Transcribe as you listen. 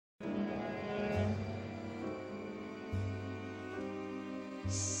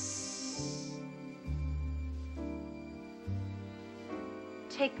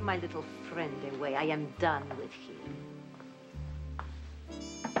take my little friend away. I am done with him.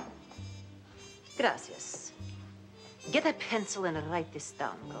 Gracias. Get a pencil and write this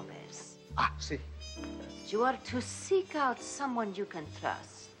down, Gomez. Ah, see. You are to seek out someone you can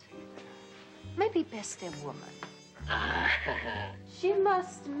trust. Maybe best a woman. She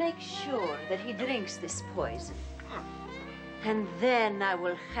must make sure that he drinks this poison. And then I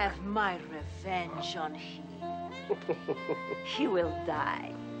will have my revenge on him. He will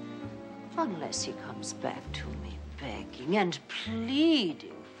die. Unless he comes back to me begging and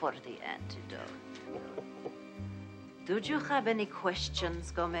pleading for the antidote. Did you have any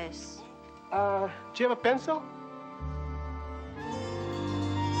questions, Gomez? Do you have a pencil?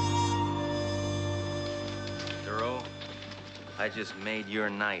 Duro, I just made your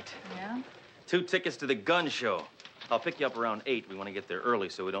night. Yeah? 2 tickets to the gun show. I'll pick you up around 8. We want to get there early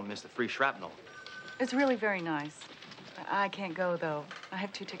so we don't miss the free shrapnel. It's really very nice. I can't go, though. I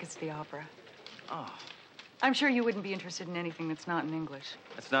have 2 tickets to the opera. Oh, I'm sure you wouldn't be interested in anything that's not in English.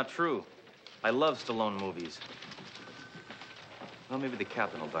 that's not true. I love Stallone movies. Well, maybe the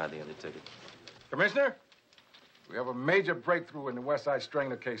captain will buy the other ticket. Commissioner, we have a major breakthrough in the West Side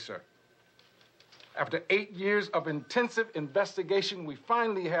Strangler case, sir. After 8 years of intensive investigation, we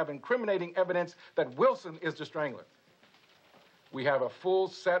finally have incriminating evidence that Wilson is the strangler. We have a full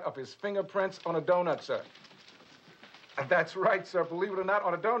set of his fingerprints on a donut, sir. And that's right, sir. Believe it or not,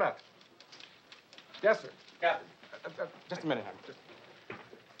 on a donut. Yes, sir. Captain. Just a minute, Hammer.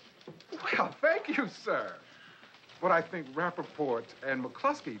 Well, thank you, sir. But I think Rappaport and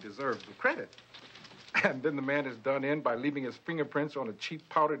McCluskey deserve the credit. And then the man is done in by leaving his fingerprints on a cheap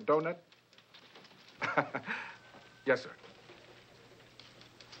powdered donut. Yes, sir.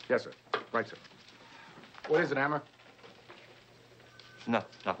 Yes, sir. Right, sir. What is it, Hammer? No,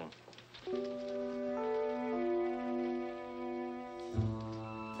 nothing.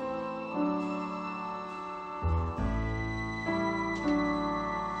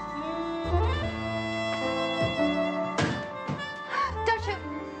 Don't you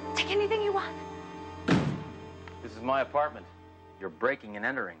take anything you want. This is my apartment. You're breaking and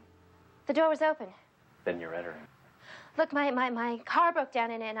entering. The door was open. Then you're entering. Look, my car broke down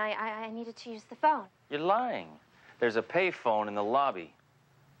and I needed to use the phone. You're lying. There's a payphone in the lobby.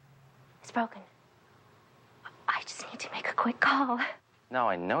 It's broken. I just need to make a quick call. Now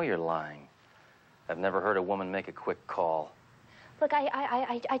I know you're lying. I've never heard a woman make a quick call. Look,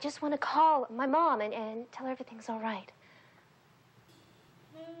 I just want to call my mom and tell her everything's all right.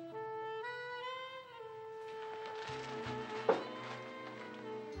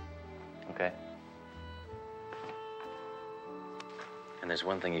 Okay. And there's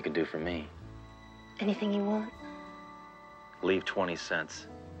one thing you can do for me. Anything you want. Leave 20 cents.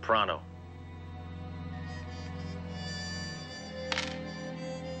 Pronto.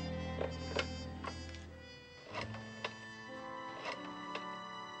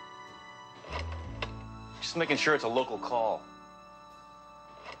 Just making sure it's a local call.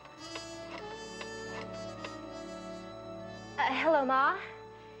 Hello, Ma.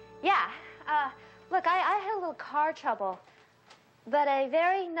 Yeah. Look, I had a little car trouble, but a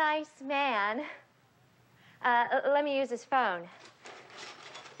very nice man. Let me use his phone.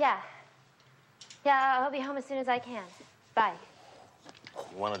 Yeah. Yeah, I'll be home as soon as I can. Bye.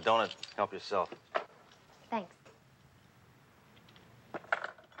 You want a donut? Help yourself. Thanks.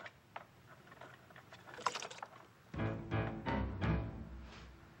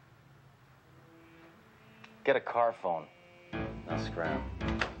 Get a car phone. Now scram.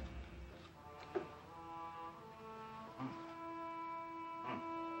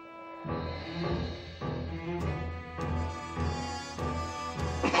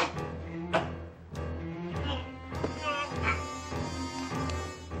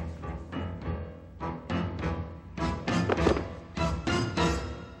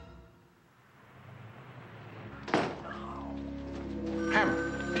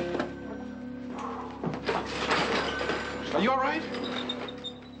 Are you all right?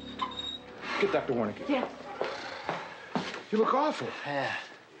 Get Dr. Warnicki. Yeah. You look awful. Yeah.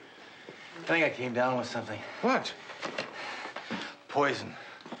 I think I came down with something. What? Poison.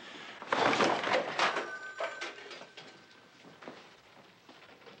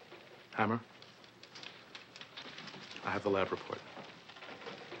 Hammer, I have the lab report.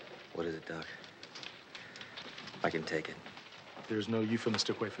 What is it, Doc? I can take it. There's no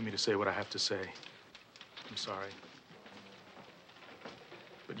euphemistic way for me to say what I have to say. I'm sorry.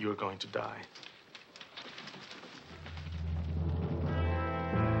 But you're going to die.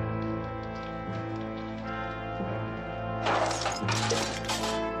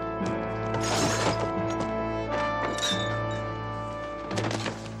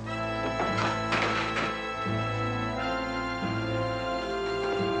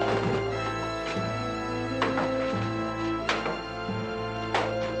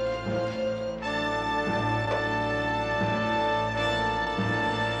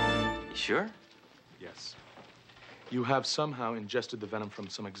 sure? Yes. You have somehow ingested the venom from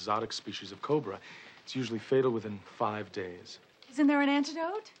some exotic species of cobra. It's usually fatal within 5 days. Isn't there an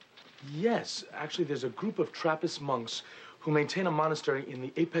antidote? Yes. Actually, there's a group of Trappist monks who maintain a monastery in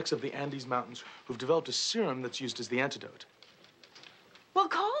the apex of the Andes Mountains who've developed a serum that's used as the antidote. Well,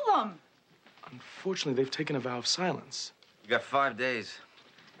 call them. Unfortunately, they've taken a vow of silence. You got 5 days.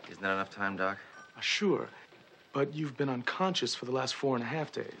 Isn't that enough time, Doc? Sure. But you've been unconscious for the last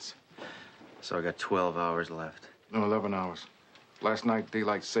 4.5 days. So I got 12 hours left. No, 11 hours. Last night,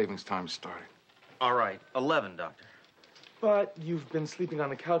 daylight savings time started. All right, 11, Doctor. But you've been sleeping on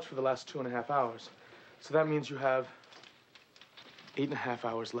the couch for the last 2.5 hours. So that means you have 8.5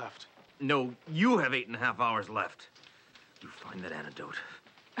 hours left. No, you have 8.5 hours left. You find that antidote.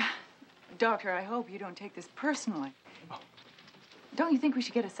 Doctor, I hope you don't take this personally. Oh. Don't you think we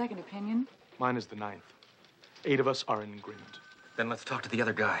should get a second opinion? Mine is the 9th. 8 of us are in agreement. Then let's talk to the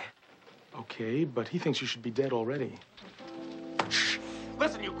other guy. Okay, but he thinks you should be dead already. Shh!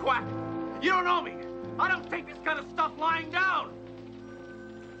 Listen, you quack! You don't know me! I don't take this kind of stuff lying down!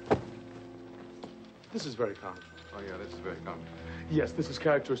 This is very common. Oh, yeah, this is very common. Yes, this is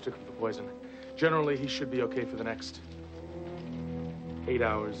characteristic of the poison. Generally, he should be okay for the next 8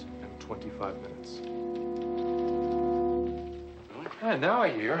 hours and 25 minutes. Yeah, now I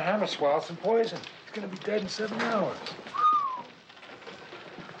hear Hammer swallowed some poison. He's gonna be dead in 7 hours.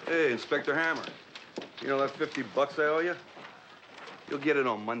 Hey, Inspector Hammer. You know that $50 I owe you? You'll get it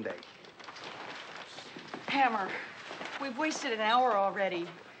on Monday. Hammer, we've wasted an hour already.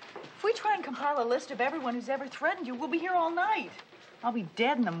 If we try and compile a list of everyone who's ever threatened you, we'll be here all night. I'll be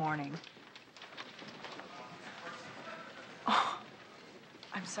dead in the morning. Oh,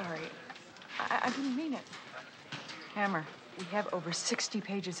 I'm sorry. I didn't mean it. Hammer, we have over 60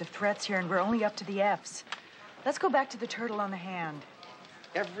 pages of threats here, and we're only up to the F's. Let's go back to the turtle on the hand.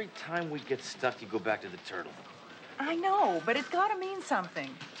 Every time we get stuck, you go back to the turtle. I know, but it's got to mean something.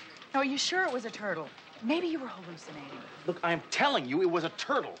 Now, are you sure it was a turtle? Maybe you were hallucinating. Look, I'm telling you, it was a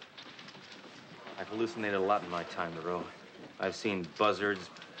turtle. I've hallucinated a lot in my time, Moreau. I've seen buzzards,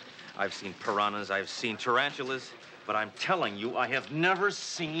 I've seen piranhas, I've seen tarantulas, but I'm telling you, I have never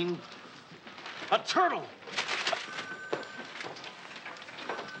seen a turtle.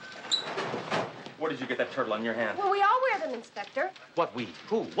 Where did you get that turtle on your hand? Well, we all wear them, Inspector. What we?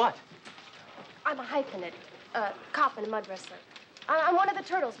 Who? What? I'm a hyphenate, cop and a mud wrestler. I'm one of the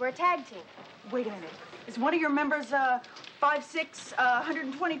turtles. We're a tag team. Wait a minute. Is one of your members 5'6",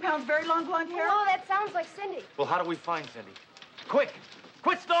 120 pounds, very long blonde hair? Oh, that sounds like Cindy. Well, how do we find Cindy? Quick!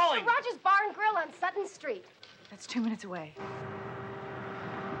 Quit stalling! Roger's Bar and Grill on Sutton Street. That's 2 minutes away.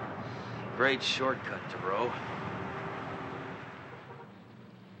 Great shortcut, DeBro.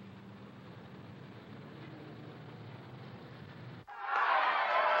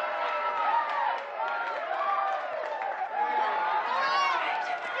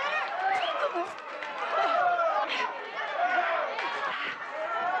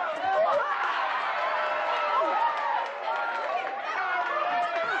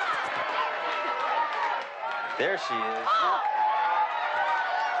 There she is.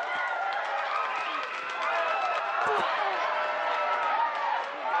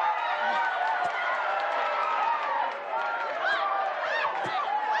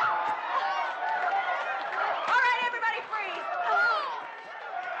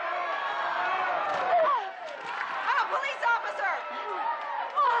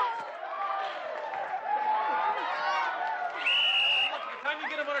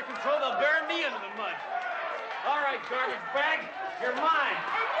 Garbage bag, you're mine.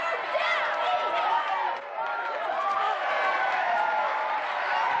 And you're dead!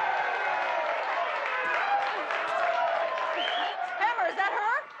 Hammer, is that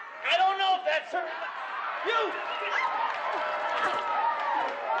her? I don't know if that's her. You!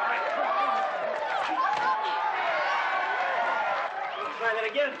 All right, let's try that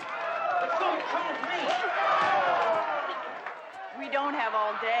again. Let's go. Come with me. We don't have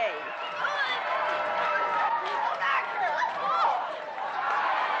all day.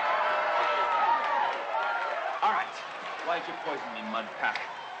 Why did you poison me, mud pack?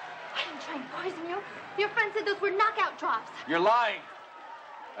 I didn't try and poison you. Your friend said those were knockout drops. You're lying.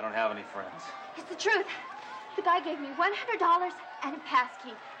 I don't have any friends. It's the truth. The guy gave me $100 and a pass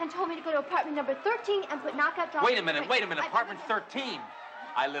key and told me to go to apartment number 13 and put knockout drops. Wait a minute. Apartment 13.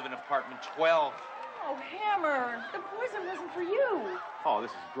 I live in apartment 12. Oh, Hammer, the poison wasn't for you. Oh,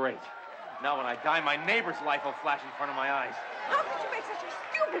 this is great. Now when I die, my neighbor's life will flash in front of my eyes. How could you make such a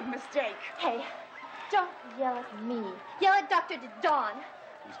stupid mistake? Hey, don't yell at me. Yell at Dr. DeDon.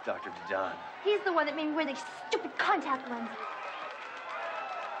 Who's Dr. DeDon? He's the one that made me wear these stupid contact lenses.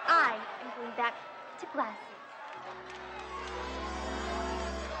 I going back to glasses.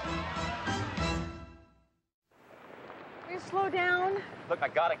 Will you slow down? Look, I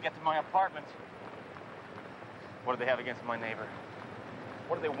gotta get to my apartment. What do they have against my neighbor?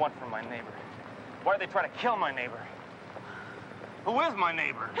 What do they want from my neighbor? Why are they trying to kill my neighbor? Who is my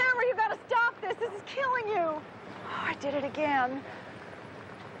neighbor? Hammer, you gotta stop this. This is killing you. Oh, I did it again.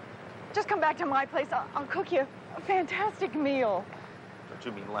 Just come back to my place. I'll cook you a fantastic meal. Don't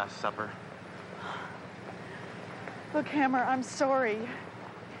you mean Last Supper? Look, Hammer, I'm sorry.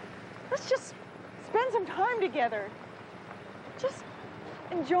 Let's just spend some time together. Just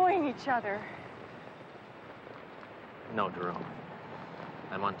enjoying each other. No, Jerome.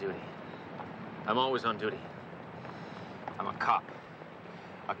 I'm on duty. I'm always on duty. I'm a cop.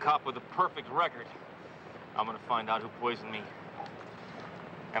 A cop with a perfect record. I'm gonna find out who poisoned me.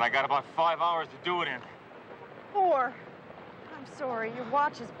 And I got about 5 hours to do it in. 4. I'm sorry, your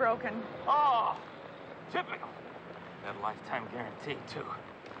watch is broken. Oh, typical. That lifetime guarantee, too.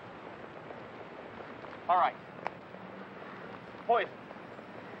 All right. Poison.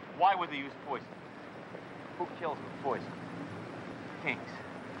 Why would they use poison? Who kills with poison? Kings.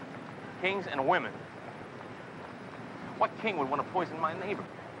 Kings and women. What king would want to poison my neighbor?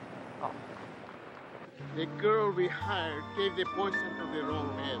 Oh. The girl we hired gave the poison to the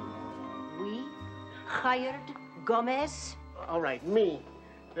wrong man. We hired Gomez? All right, me.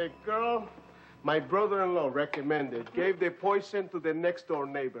 The girl my brother-in-law recommended gave the poison to the next-door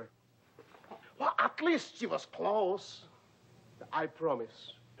neighbor. Well, at least she was close. I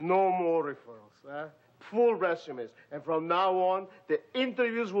promise, no more referrals, full resumes. And from now on, the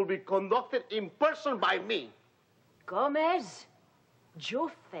interviews will be conducted in person by me. Gomez,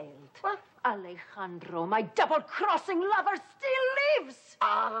 you failed. What? Alejandro, my double-crossing lover, still lives!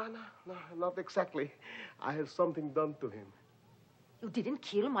 No, not exactly. I had something done to him. You didn't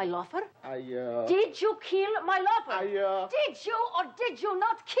kill my lover? Did you kill my lover? Did you or did you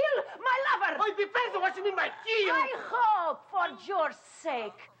not kill my lover? Oh, it depends on what you mean by kill. I hope, for your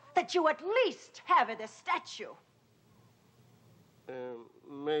sake, that you at least have the statue.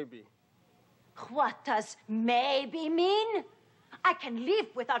 Maybe. What does maybe mean? I can live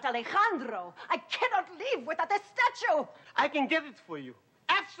without Alejandro. I cannot live without the statue. I can get it for you.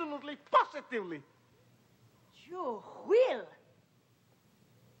 Absolutely, positively. You will.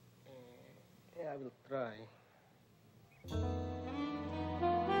 I will try.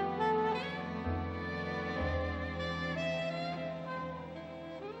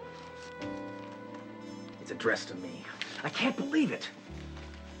 It's addressed to me. I can't believe it.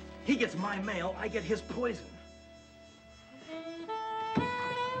 He gets my mail, I get his poison.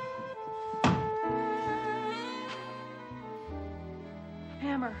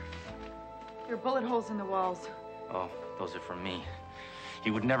 Hammer, there are bullet holes in the walls. Oh, those are from me. He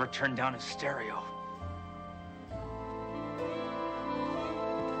would never turn down his stereo.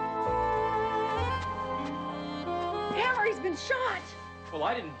 Hammer, he's been shot! Well,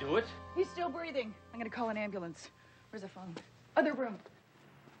 I didn't do it. He's still breathing. I'm gonna call an ambulance. Where's the phone? Other room.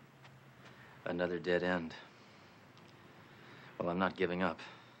 Another dead end. Well, I'm not giving up.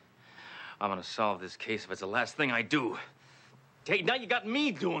 I'm gonna solve this case if it's the last thing I do. Hey, now you got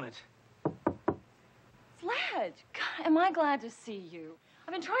me doing it. Sledge, God, am I glad to see you.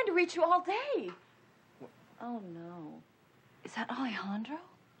 I've been trying to reach you all day. Oh, no. Is that Alejandro?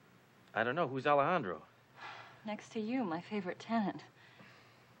 I don't know. Who's Alejandro? Next to you, my favorite tenant.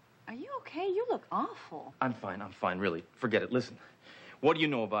 Are you okay? You look awful. I'm fine, really. Forget it. Listen, what do you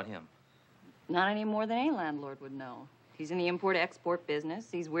know about him? Not any more than any landlord would know. He's in the import-export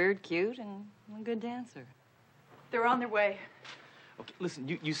business. He's weird, cute, and a good dancer. They're on their way. Okay, listen,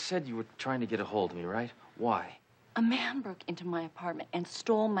 you said you were trying to get a hold of me, right? Why? A man broke into my apartment and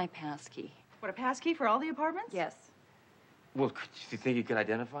stole my passkey. What, a passkey for all the apartments? Yes. Well, do you think you could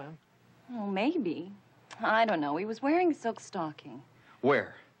identify him? Well, maybe. I don't know. He was wearing a silk stocking.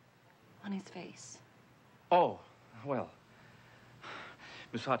 Where? On his face. Oh, well.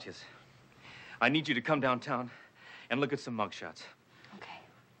 Miss Hotchkiss, I need you to come downtown and look at some mugshots. Okay.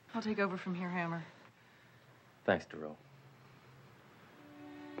 I'll take over from here, Hammer. Thanks, Duro.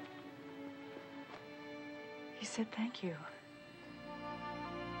 He said thank you.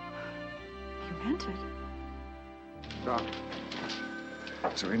 He meant it. Doc,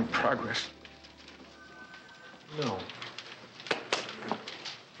 is there any progress? No.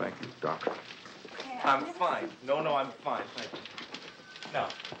 Thank you, Doc. I'm fine. No, I'm fine. Thank you. Now,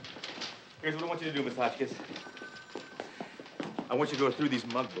 here's what I want you to do, Miss Hotchkiss. I want you to go through these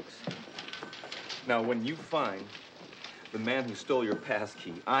mug books. Now, when you find the man who stole your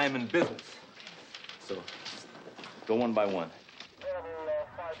passkey, I am in business. So, go one by one.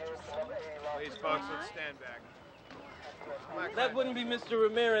 folks, let's stand back. That wouldn't be Mr.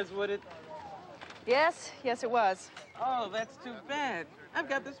 Ramirez, would it? Yes, yes, it was. Oh, that's too bad. I've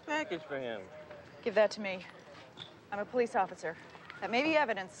got this package for him. Give that to me. I'm a police officer. That may be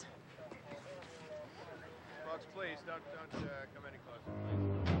evidence. Folks, please, don't come any closer,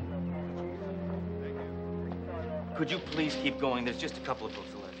 please. Thank you. Could you please keep going? There's just a couple of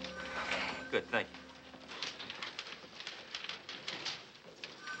books left. Good, thank you.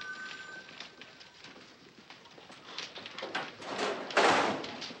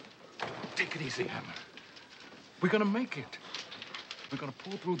 Take it easy, Hammer. We're gonna make it. We're gonna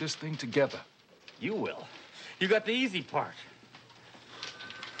pull through this thing together. You will. You got the easy part.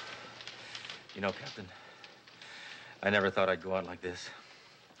 You know, Captain, I never thought I'd go out like this.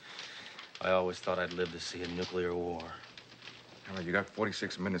 I always thought I'd live to see a nuclear war. Hammer, you got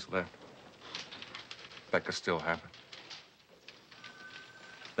 46 minutes left. That could still happen.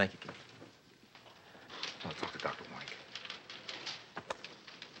 Thank you, Captain. I'll talk to Dr. White.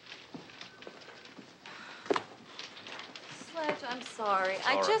 Sledge, I'm sorry.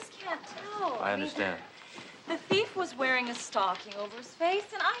 I all right. just can't tell. I understand. The thief was wearing a stocking over his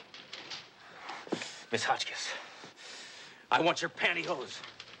face, and I... Miss Hotchkiss, I want your pantyhose.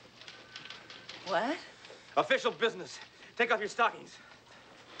 What? Official business. Take off your stockings.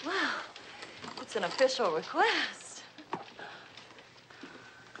 Well, it's an official request.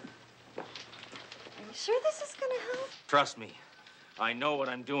 Are you sure this is gonna help? Trust me, I know what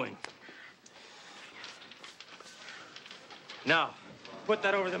I'm doing. Now, put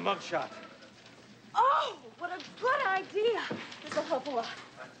that over the mugshot. Oh, what a good idea. This'll help a lot.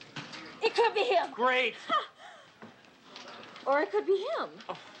 It could be him. Great. Or it could be him.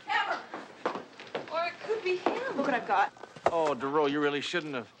 Oh. Hammer. Or it could be him. Look what I've got. Oh, DeRoe, you really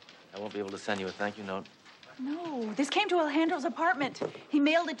shouldn't have. I won't be able to send you a thank you note. No, this came to Alejandro's apartment. He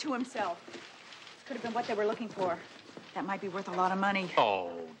mailed it to himself. This could have been what they were looking for. That might be worth a lot of money.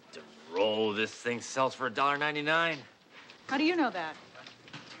 Oh, DeRoe, this thing sells for $1.99. How do you know that?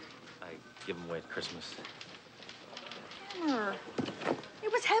 I give them away at Christmas. Hammer,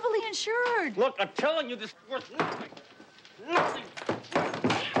 it was heavily insured. Look, I'm telling you, this is worth nothing. Nothing.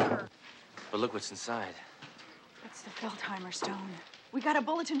 Hammer. But look what's inside. That's the Feldheimer stone. We got a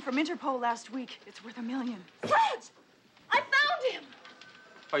bulletin from Interpol last week. It's worth $1 million. Sledge! I found him!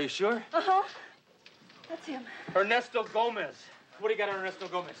 Are you sure? Uh-huh. That's him. Ernesto Gomez. What do you got on Ernesto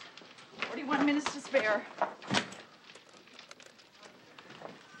Gomez? 41 minutes to spare.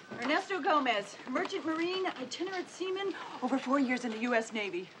 Ernesto Gomez, merchant marine, itinerant seaman, over 4 years in the U.S.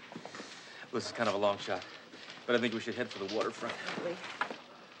 Navy. Well, this is kind of a long shot, but I think we should head for the waterfront. Really?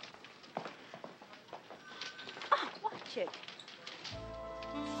 Oh, watch it.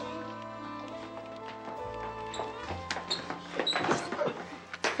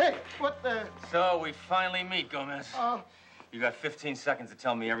 Hey, what the? So we finally meet, Gomez. You got 15 seconds to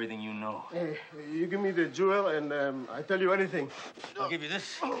tell me everything you know. Hey, you give me the jewel, and I tell you anything. I'll give you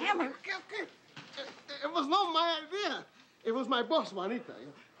this. Hammer. Okay. It was not my idea. It was my boss, Juanita.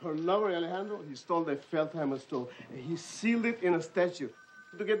 Her lover, Alejandro, he stole the Feldheimer stone. He sealed it in a statue.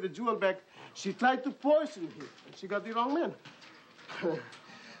 To get the jewel back, she tried to poison him, and she got the wrong man.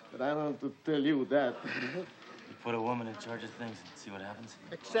 But I don't have to tell you that. You put a woman in charge of things and see what happens.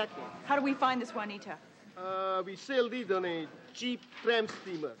 Exactly. How do we find this Juanita? We sailed it on a cheap tramp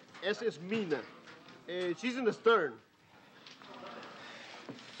steamer, SS Mina. She's in the stern.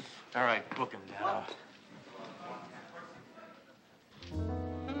 All right, book him, Dad.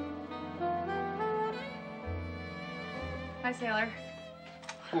 Hi, sailor.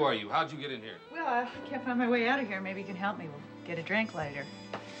 Who are you? How'd you get in here? Well, I can't find my way out of here. Maybe you can help me. We'll get a drink later.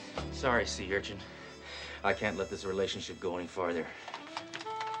 Sorry, sea urchin. I can't let this relationship go any farther.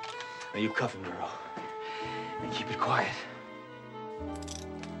 Now, you cuff him, girl. And keep it quiet.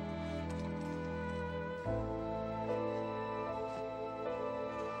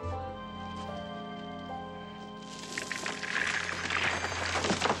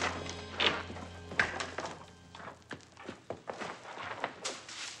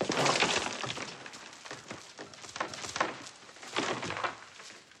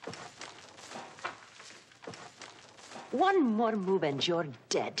 One more move and you're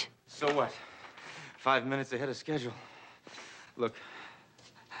dead. So what? 5 minutes ahead of schedule. Look,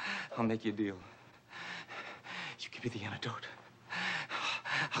 I'll make you a deal. You give me the antidote.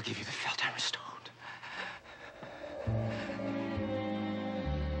 I'll give you the Feldheimer stone.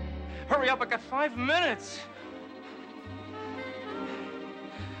 Hurry up, I got 5 minutes.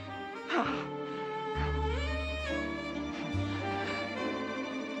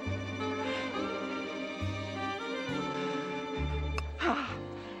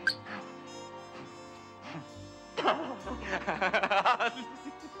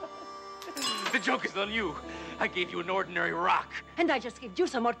 The joke is on you. I gave you an ordinary rock. And I just gave you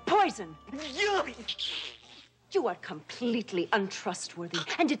some more poison. You are completely untrustworthy,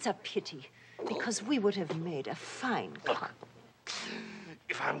 and it's a pity, because we would have made a fine couple.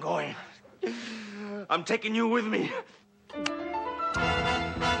 If I'm going, I'm taking you with me.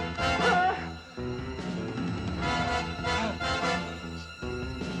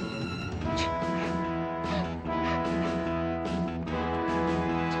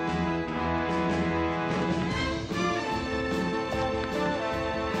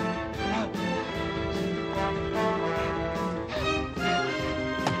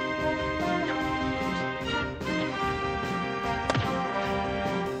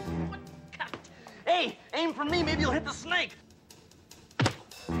 Hey, aim for me, maybe you'll hit the snake.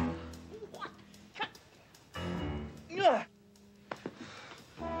 What?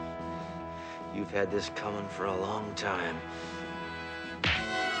 You've had this coming for a long time.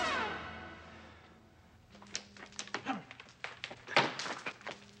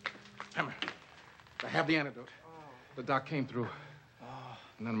 Hammer, I have the antidote. The doc came through.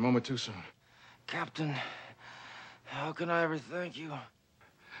 Not a moment too soon. Captain, how can I ever thank you?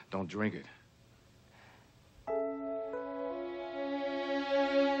 Don't drink it.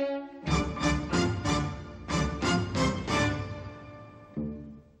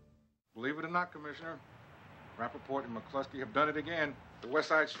 Believe it or not, Commissioner, Rappaport and McCluskey have done it again. The West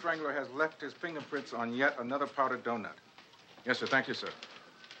Side Strangler has left his fingerprints on yet another powdered donut. Yes, sir. Thank you, sir.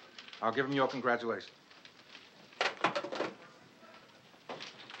 I'll give him your congratulations.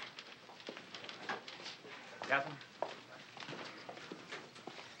 Captain?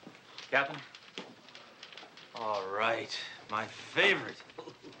 Captain? All right. My favorite.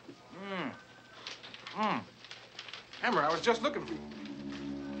 Hammer, I was just looking for you.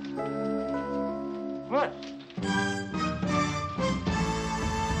 What?